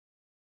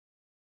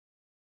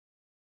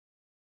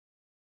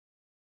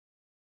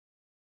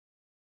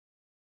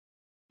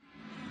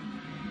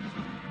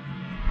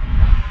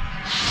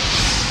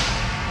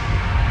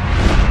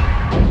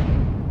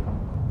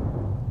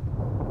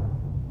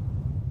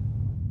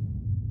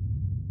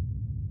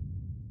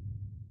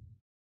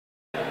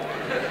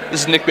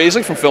This is Nick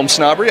Baisley from Film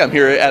Snobbery. I'm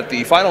here at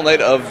the final night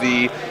of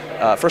the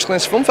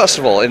FirstGlance Film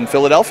Festival in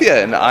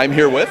Philadelphia, and I'm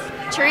here with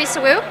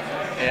Theresa Wu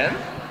and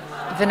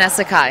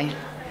Vanessa.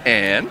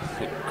 And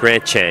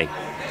Chang.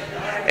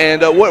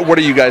 And what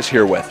are you guys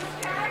here with?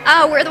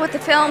 We're with the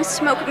film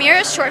Smoke and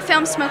Mirrors, short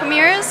film Smoke and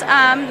Mirrors.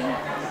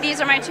 These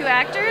are my two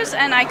actors,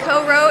 and I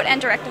co-wrote and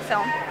directed the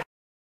film.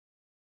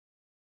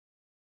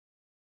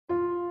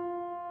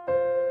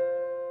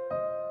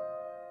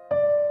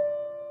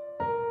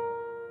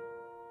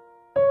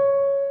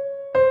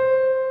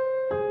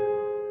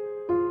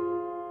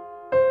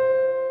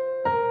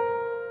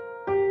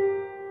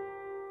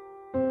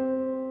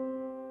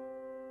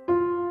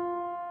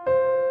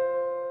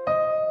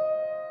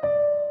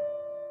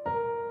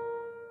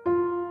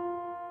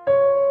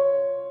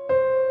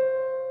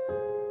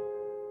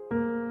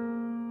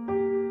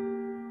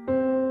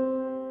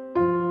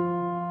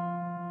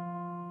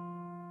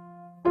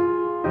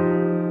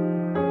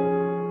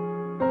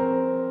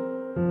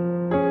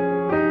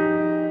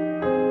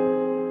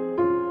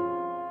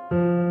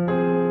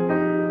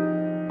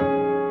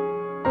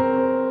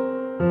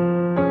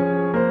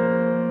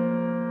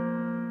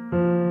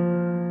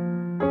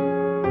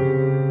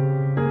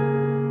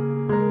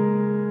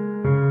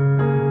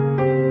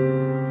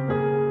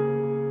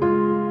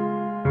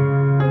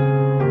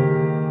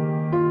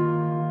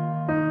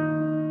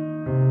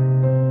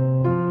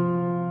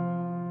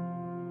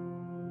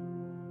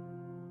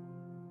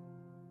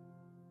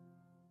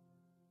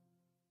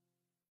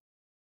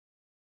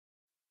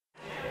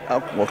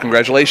 Well,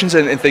 congratulations,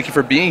 and thank you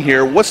for being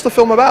here. What's the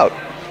film about?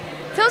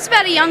 The film's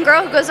about a young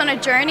girl who goes on a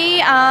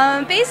journey,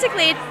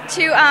 basically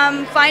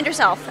to find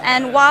herself.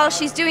 And while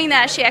she's doing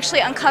that, she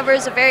actually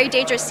uncovers a very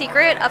dangerous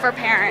secret of her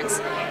parents,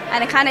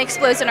 and it kind of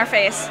explodes in her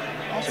face.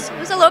 It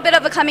was a little bit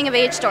of a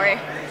coming-of-age story.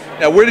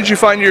 Now, where did you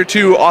find your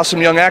two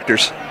awesome young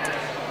actors?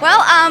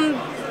 Well,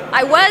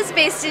 I was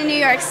based in New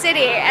York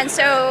City, and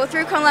so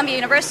through Columbia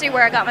University,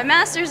 where I got my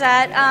master's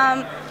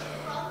at,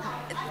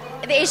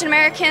 the Asian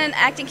American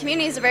acting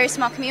community is a very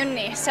small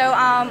community, so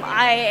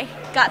I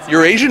got some.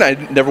 You're Asian? I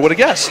never would have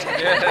guessed. You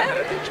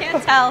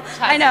can't tell.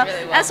 I know.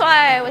 Really well. That's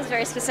why I was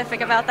very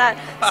specific about that.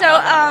 So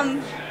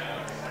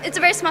it's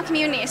a very small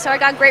community, so I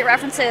got great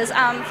references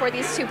for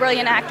these two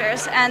brilliant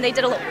actors, and they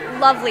did a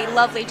lovely,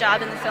 lovely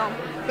job in the film.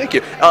 Thank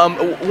you.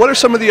 What are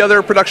some of the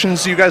other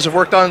productions you guys have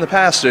worked on in the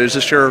past? This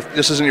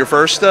isn't your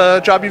first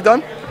job you've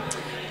done?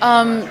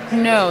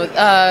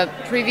 No.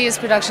 Previous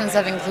productions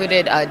have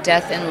included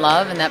Death in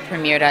Love, and that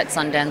premiered at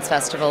Sundance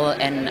Festival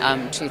in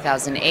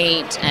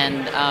 2008.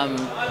 And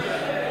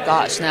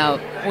gosh, now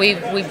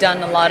we've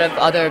done a lot of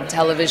other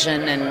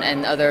television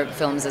and other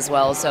films as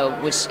well. So,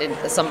 most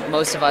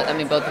of us, I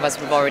mean, both of us,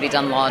 we've already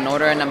done Law and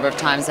Order a number of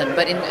times.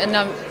 But in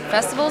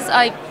festivals,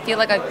 I feel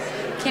like I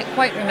can't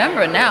quite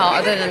remember now,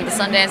 other than the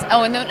Sundance.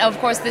 Oh, and then, of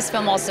course, this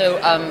film also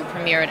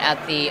premiered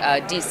at the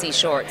DC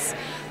Shorts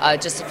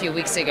just a few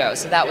weeks ago,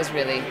 so that was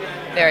really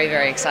very,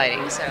 very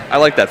exciting. So I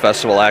like that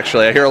festival,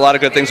 actually. I hear a lot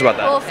of good things about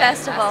that. Cool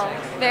festival.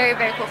 Very,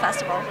 very cool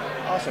festival.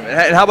 Awesome.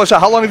 And how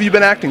long have you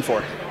been acting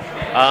for?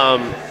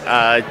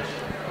 A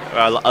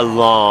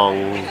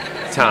long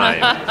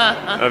time.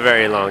 A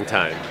very long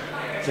time.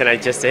 Can I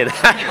just say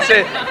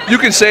that? You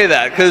can say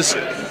that, because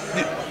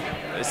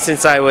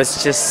since I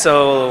was just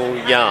so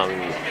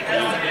young.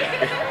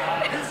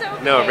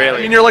 No, really.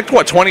 I mean, you're like,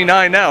 what,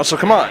 29 now, so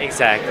come on.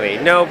 Exactly.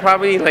 No,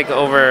 probably like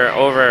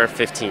over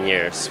 15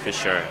 years, for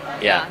sure.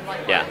 Yeah.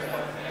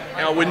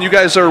 Now, when you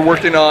guys are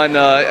working on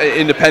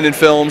independent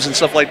films and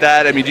stuff like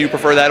that, I mean, do you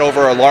prefer that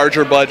over a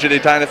larger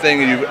budgeted kind of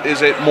thing?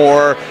 Is it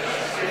more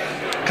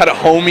kind of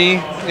homey,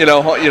 you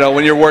know,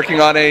 when you're working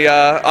on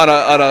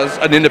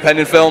an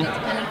independent film?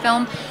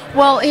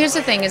 Well, here's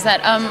the thing: is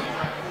that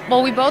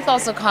well, we both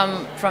also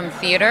come from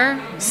theater,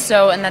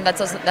 and then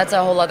that's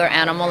a whole other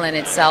animal in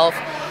itself.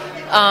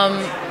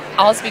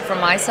 I'll speak for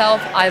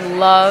myself. I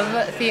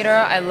love theater.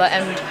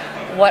 And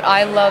what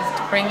I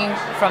loved bringing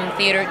from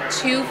theater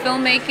to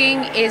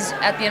filmmaking is,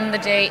 at the end of the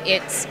day,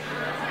 it's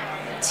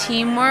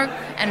teamwork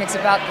and it's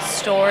about the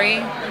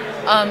story.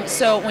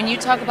 So when you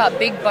talk about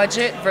big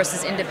budget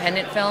versus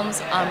independent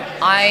films,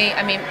 I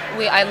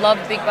love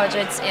big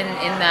budgets in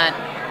that.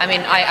 I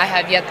mean, I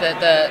have yet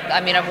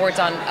I've worked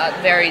on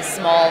very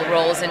small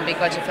roles in big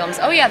budget films.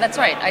 Oh yeah, that's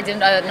right. I did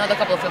another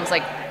couple of films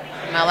like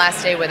My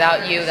Last Day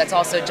Without You, that's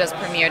also just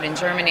premiered in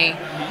Germany.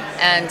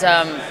 And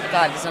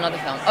God, there's another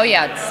film. Oh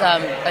yeah, it's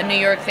a New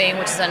York thing,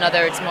 which is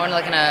another. It's more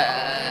like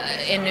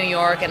in New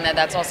York, and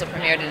that's also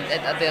premiered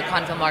at the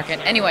Cannes Film Market.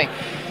 Anyway,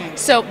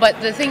 so but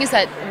the thing is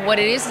that what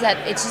it is that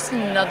it's just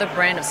another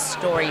brand of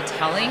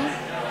storytelling,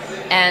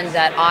 and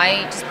that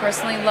I just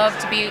personally love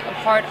to be a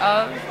part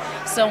of.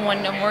 So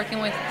when I'm working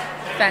with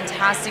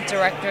fantastic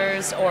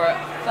directors or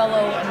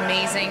fellow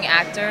amazing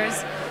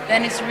actors,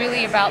 then it's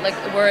really about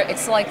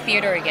it's like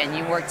theater again.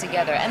 You work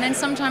together, and then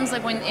sometimes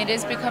when it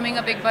is becoming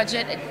a big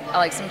budget,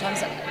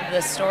 sometimes the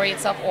story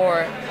itself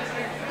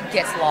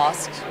gets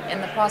lost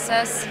in the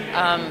process.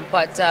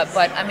 But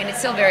I mean, it's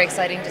still very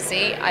exciting to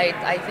see.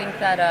 I think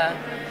that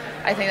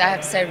I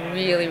have to say I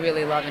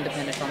really love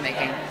independent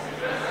filmmaking.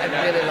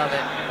 I really love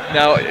it.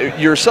 Now,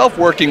 yourself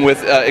working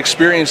with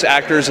experienced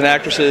actors and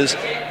actresses,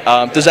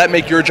 does that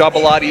make your job a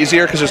lot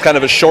easier because there's kind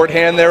of a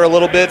shorthand there a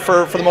little bit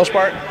for the most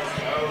part?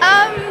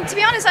 To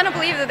be honest, I don't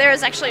believe that there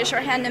is actually a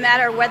shorthand no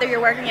matter whether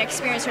you're working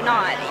experience or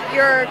not.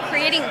 You're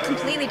creating a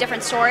completely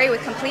different story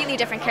with completely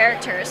different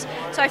characters.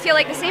 So I feel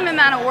like the same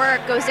amount of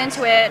work goes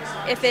into it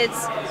if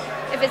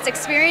it's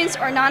experienced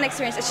or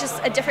non-experienced. It's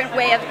just a different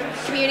way of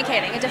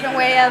communicating, a different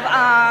way of,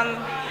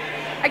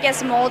 I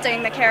guess,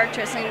 molding the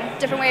characters, and a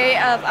different way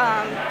of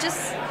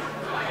just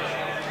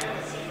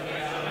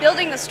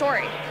building the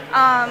story.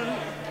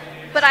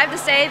 But I have to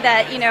say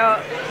that, you know,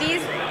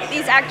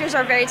 these actors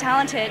are very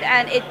talented,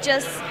 and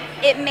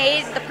it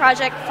made the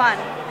project fun.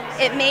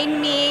 It made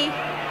me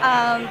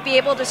be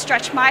able to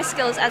stretch my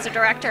skills as a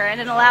director, and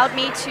it allowed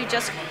me to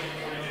just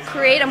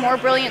create a more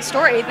brilliant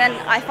story than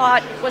I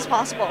thought was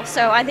possible.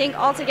 So I think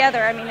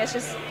altogether, I mean,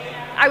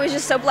 I was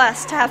just so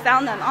blessed to have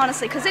found them,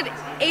 honestly, because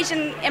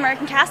Asian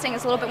American casting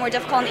is a little bit more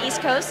difficult on the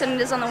East Coast than it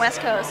is on the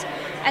West Coast.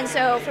 And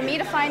so for me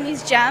to find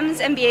these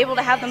gems and be able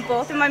to have them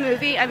both in my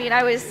movie, I mean,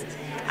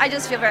 I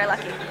just feel very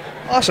lucky.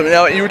 Awesome.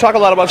 Now, you were talking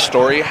a lot about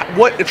story.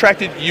 What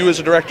attracted you as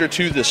a director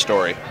to this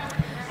story?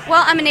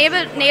 Well, I'm a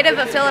native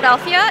of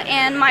Philadelphia,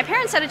 and my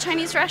parents had a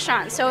Chinese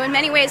restaurant. So in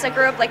many ways, I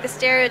grew up like the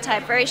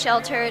stereotype, very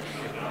sheltered,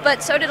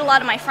 but so did a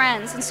lot of my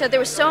friends. And so there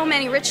were so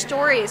many rich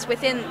stories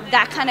within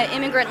that kind of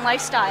immigrant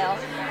lifestyle,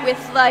 with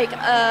like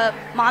a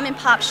mom and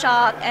pop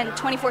shop and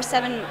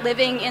 24/7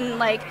 living in,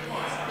 like,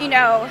 you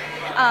know,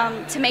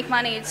 to make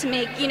money, to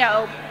make, you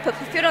know, put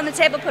food on the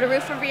table, put a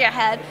roof over your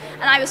head.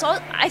 And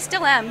I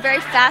still am very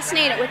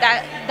fascinated with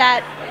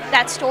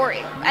that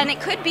story. And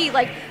it could be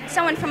like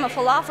someone from a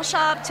falafel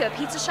shop to a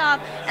pizza shop,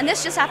 and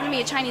this just happened to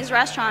be a Chinese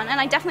restaurant. And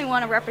I definitely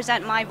want to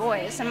represent my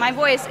voice, and my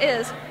voice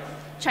is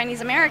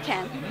Chinese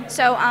American.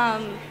 So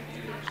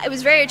I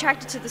was very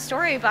attracted to the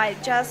story by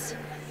just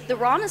the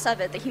rawness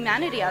of it, the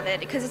humanity of it,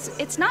 because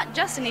it's not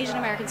just an Asian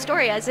American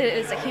story as it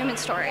is a human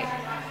story.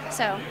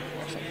 So.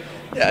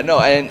 Yeah, no,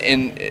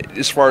 and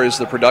as far as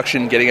the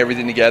production, getting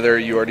everything together,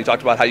 you already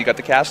talked about how you got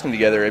the casting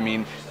together. I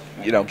mean,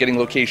 you know, getting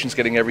locations,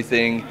 getting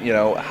everything, you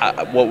know,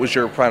 what was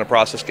your kind of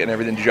process getting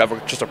everything? Did you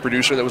have just a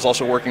producer that was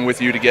also working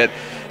with you to get,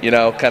 you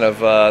know, kind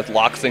of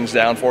lock things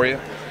down for you?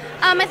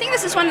 I think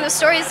this is one of the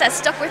stories that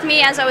stuck with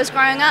me as I was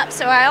growing up,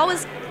 so I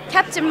always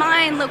kept in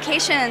mind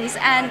locations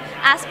and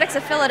aspects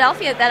of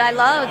Philadelphia that I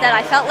loved, that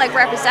I felt like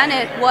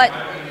represented what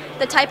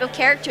the type of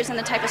characters and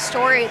the type of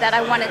story that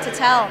I wanted to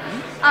tell.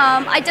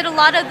 I did a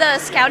lot of the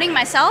scouting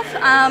myself.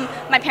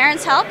 My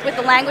parents helped with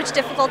the language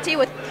difficulty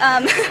with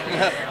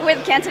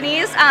with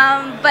Cantonese,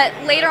 but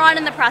later on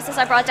in the process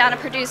I brought down a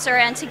producer,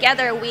 and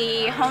together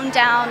we honed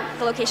down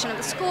the location of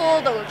the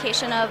school, the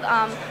location of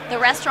the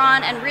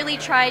restaurant, and really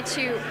tried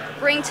to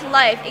bring to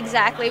life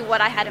exactly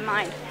what I had in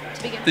mind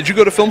to begin with. Did you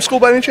go to film school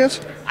by any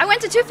chance? I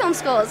went to 2 film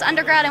schools.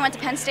 Undergrad, I went to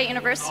Penn State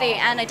University,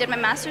 and I did my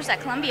master's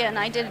at Columbia, and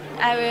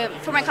I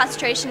for my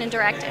concentration in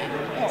directing.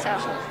 So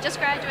just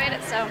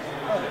graduated. So.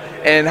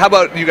 And how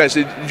about you guys?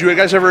 Did you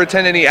guys ever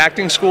attend any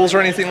acting schools or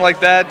anything like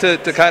that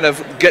to kind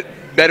of get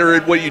better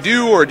at what you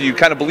do, or do you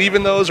kind of believe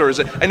in those, or is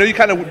it? I know you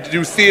kind of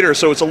do theater,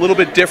 so it's a little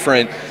bit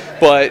different.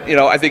 But, you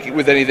know, I think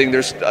with anything,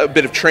 there's a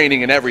bit of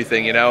training and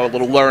everything, you know, a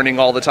little learning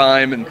all the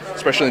time, and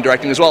especially in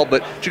directing as well.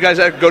 But did you guys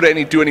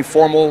do any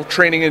formal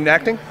training in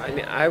acting?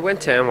 I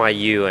went to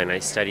NYU and I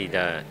studied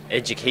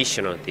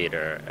educational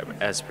theater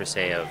as per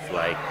se, of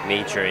like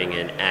majoring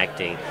in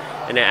acting.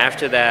 And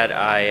after that,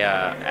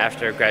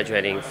 after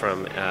graduating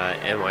from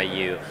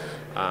NYU,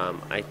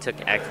 I took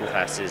acting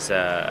classes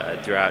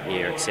throughout New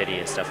York City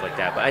and stuff like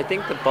that. But I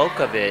think the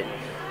bulk of it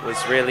was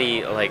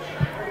really like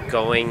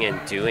going and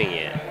doing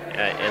it.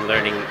 And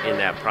learning in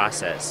that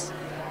process.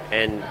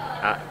 And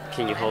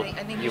can you hold?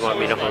 I think you want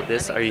me to hold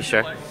this? Are you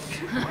sure?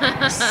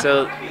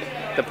 So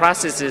the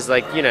process is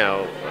like, you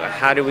know,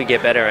 how do we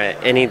get better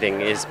at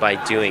anything is by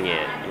doing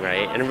it,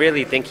 right? And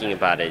really thinking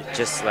about it,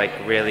 just like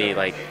really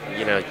like,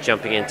 you know,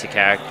 jumping into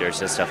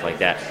characters and stuff like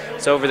that.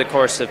 So over the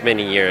course of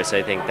many years,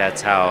 I think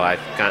that's how I've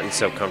gotten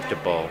so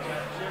comfortable,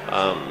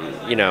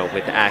 you know,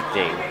 with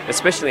acting,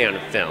 especially on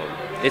a film.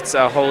 It's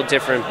a whole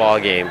different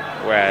ballgame,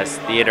 whereas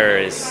theater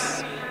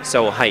is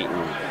so heightened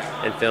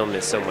and film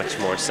is so much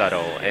more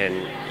subtle, and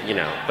you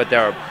know, but there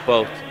are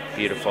both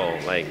beautiful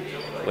like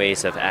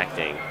ways of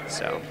acting.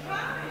 So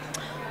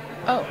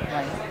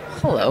right.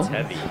 Hello. It's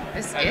heavy.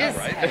 This is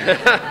Right?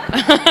 heavy.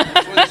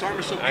 That's why this arm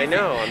is so I beefy.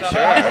 know, I'm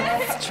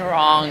sure.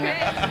 Strong.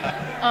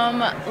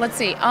 Let's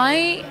see.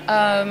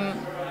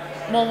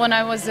 Well, when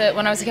I was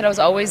a kid, I was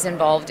always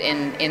involved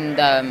in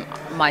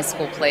my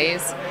school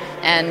plays,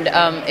 and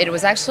it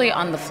was actually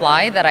on the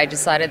fly that I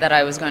decided that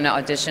I was going to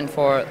audition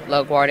for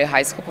LaGuardia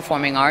High School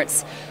Performing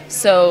Arts.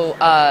 So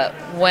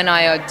when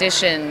I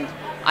auditioned,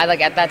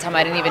 at that time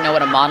I didn't even know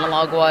what a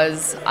monologue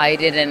was. I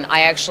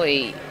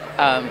actually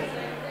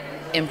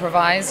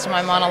improvised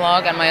my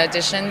monologue on my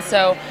audition.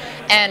 So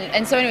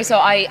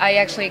I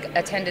actually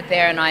attended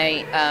there, and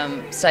I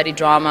studied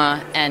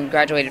drama and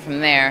graduated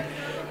from there.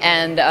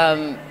 And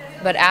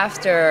but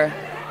after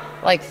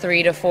like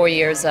 3 to 4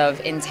 years of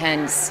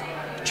intense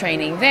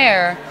training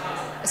there,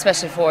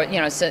 especially for, you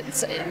know,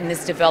 in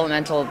this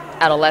developmental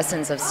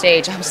adolescence of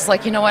stage, I was just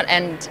like, you know what,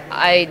 and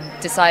I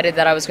decided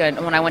that I was going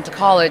to, when I went to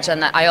college,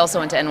 and I also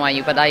went to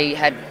NYU, but I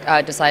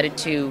had decided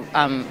to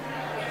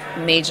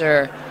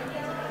major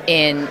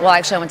in, well,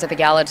 actually I went to the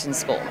Gallatin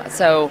School.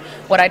 So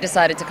what I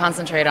decided to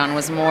concentrate on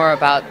was more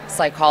about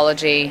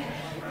psychology,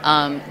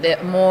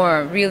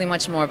 really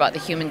much more about the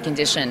human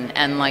condition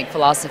and like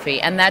philosophy.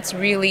 And that's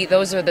really,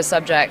 those are the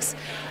subjects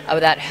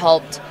that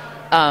helped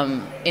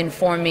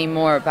inform me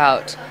more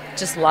about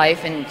just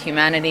life and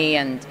humanity,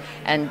 and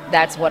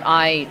that's what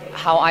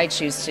how I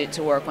choose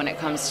to work when it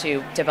comes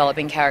to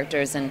developing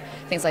characters and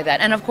things like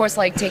that. And of course,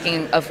 like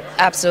taking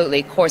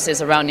absolutely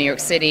courses around New York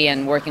City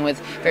and working with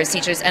various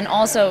teachers, and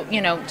also,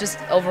 you know, just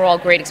overall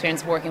great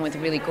experience working with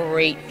really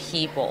great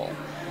people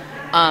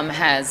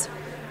has,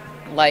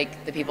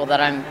 like the people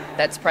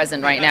that's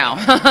present right now.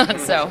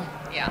 So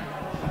yeah.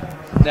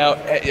 Now,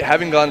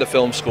 having gone to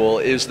film school,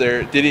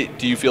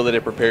 do you feel that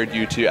it prepared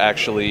you to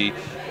actually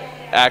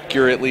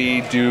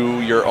accurately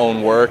do your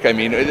own work? I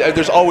mean,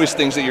 there's always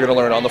things that you're going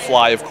to learn on the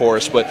fly, of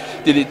course, but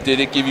did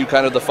it give you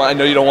kind of the fun? I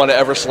know you don't want to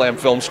ever slam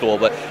film school,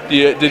 but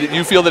did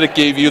you feel that it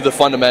gave you the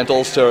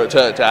fundamentals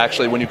to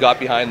actually, when you got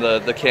behind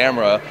the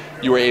camera,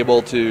 you were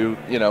able to,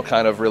 you know,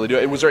 kind of really do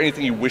it? Was there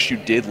anything you wish you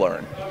did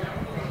learn?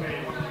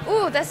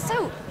 Ooh, that's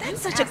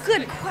such a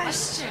good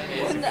question.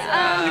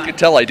 You can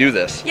tell I do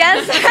this.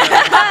 Yes.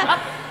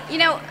 You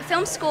know,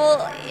 film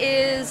school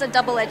is a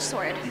double-edged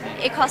sword.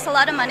 It costs a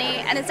lot of money,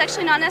 and it's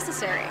actually not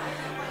necessary.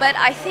 But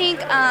I think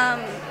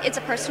it's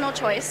a personal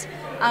choice.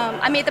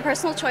 I made the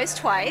personal choice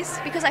twice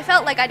because I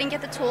felt like I didn't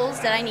get the tools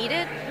that I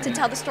needed to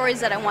tell the stories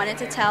that I wanted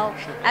to tell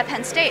at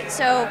Penn State.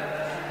 So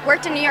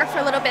worked in New York for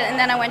a little bit, and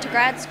then I went to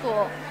grad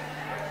school.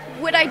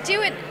 Would I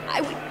do it?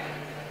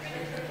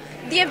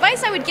 The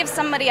advice I would give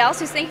somebody else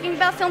who's thinking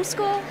about film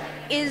school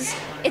is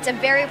it's a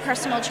very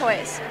personal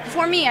choice.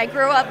 For me, I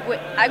grew up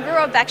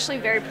actually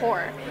very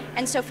poor,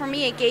 and so for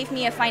me it gave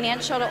me a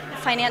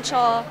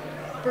financial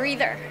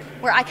breather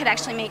where I could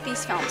actually make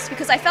these films,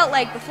 because I felt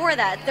like before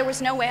that there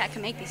was no way I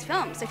could make these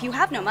films. If you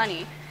have no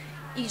money,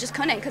 you just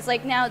couldn't, because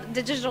like now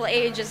the digital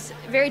age is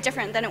very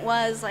different than it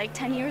was like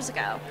 10 years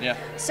ago. Yeah.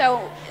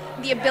 So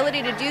the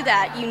ability to do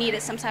that, you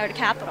needed some sort of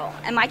capital,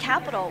 and my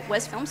capital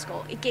was film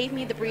school. It gave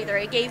me the breather,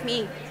 it gave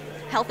me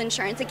health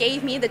insurance, it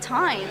gave me the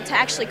time to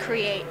actually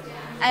create.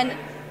 And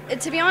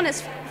to be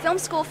honest, film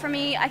school for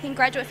me, I think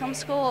graduate film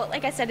school,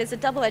 like I said, is a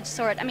double-edged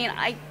sword. I mean,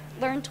 I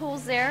learned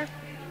tools there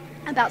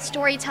about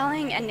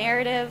storytelling and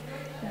narrative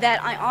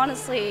that I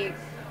honestly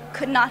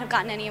could not have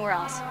gotten anywhere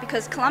else,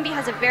 because Columbia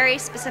has a very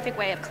specific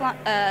way of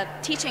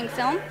teaching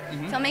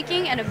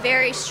filmmaking, and a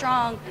very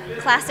strong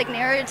classic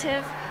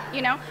narrative,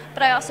 you know,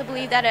 but I also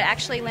believe that it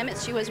actually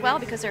limits you as well,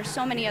 because there are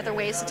so many other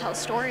ways to tell a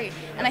story.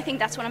 And I think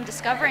that's what I'm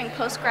discovering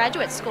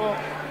post-graduate school,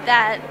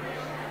 that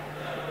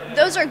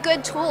those are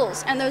good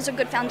tools and those are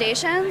good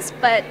foundations,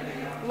 but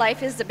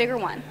life is the bigger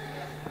one.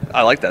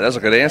 I like that. That's a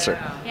good answer.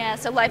 Yeah,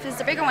 so life is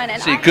the bigger one.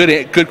 And see,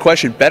 good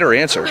question, better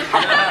answer.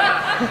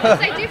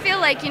 I do feel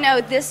like, you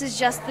know, this is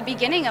just the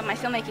beginning of my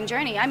filmmaking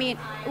journey. I mean,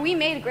 we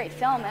made a great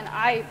film, and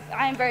I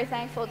am very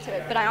thankful to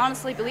it, but I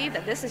honestly believe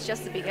that this is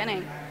just the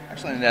beginning.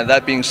 Excellent. And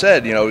that being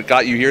said, you know, it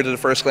got you here to the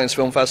FirstGlance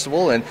Film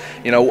Festival, and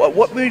you know,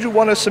 what made you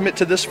want to submit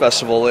to this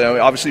festival? You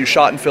know, obviously you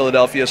shot in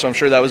Philadelphia, so I'm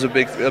sure that was a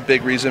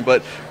big reason.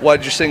 But why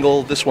did you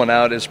single this one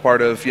out as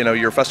part of, you know,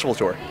 your festival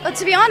tour? Well,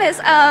 to be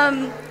honest,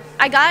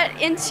 I got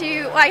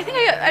into, well,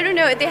 I don't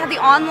know, they had the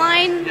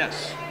online.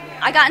 Yes.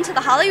 I got into the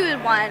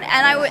Hollywood one,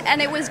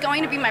 and it was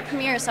going to be my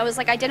premiere, so I was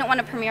like, I didn't want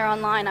to premiere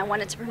online, I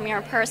wanted to premiere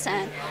in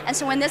person. And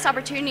so when this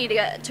opportunity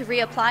to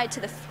reapply to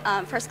the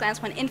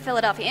FirstGlance one in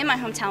Philadelphia, in my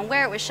hometown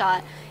where it was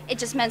shot, it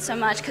just meant so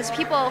much, because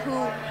people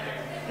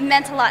who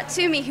meant a lot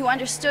to me, who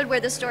understood where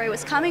the story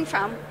was coming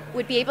from,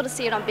 would be able to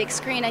see it on big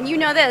screen. And you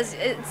know this,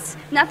 it's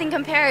nothing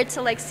compared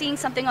to like seeing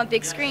something on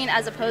big screen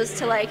as opposed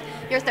to like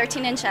your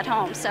 13-inch at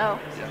home. So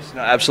yes,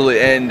 no,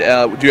 absolutely. And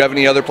do you have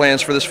any other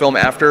plans for this film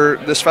after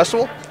this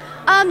festival?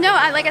 No,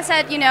 like I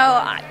said, you know,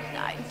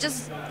 I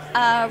just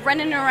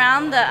running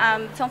around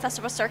the film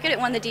festival circuit. It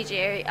won the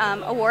DGA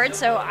award,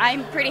 so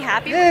I'm pretty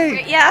happy.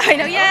 Yeah, I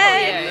know,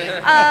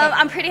 yay!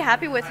 I'm pretty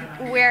happy with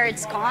where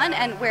it's gone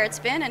and where it's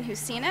been and who's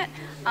seen it.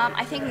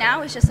 I think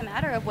now it's just a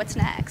matter of what's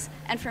next.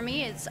 And for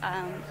me, it's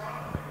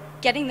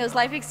getting those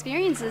life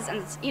experiences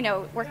and, you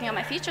know, working on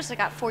my features. I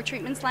got 4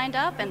 treatments lined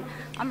up, and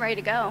I'm ready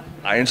to go.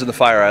 Irons in the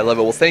fire. I love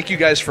it. Well, thank you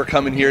guys for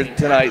coming here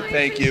tonight.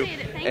 Thank you.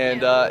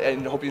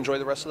 And hope you enjoy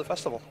the rest of the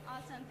festival. Awesome.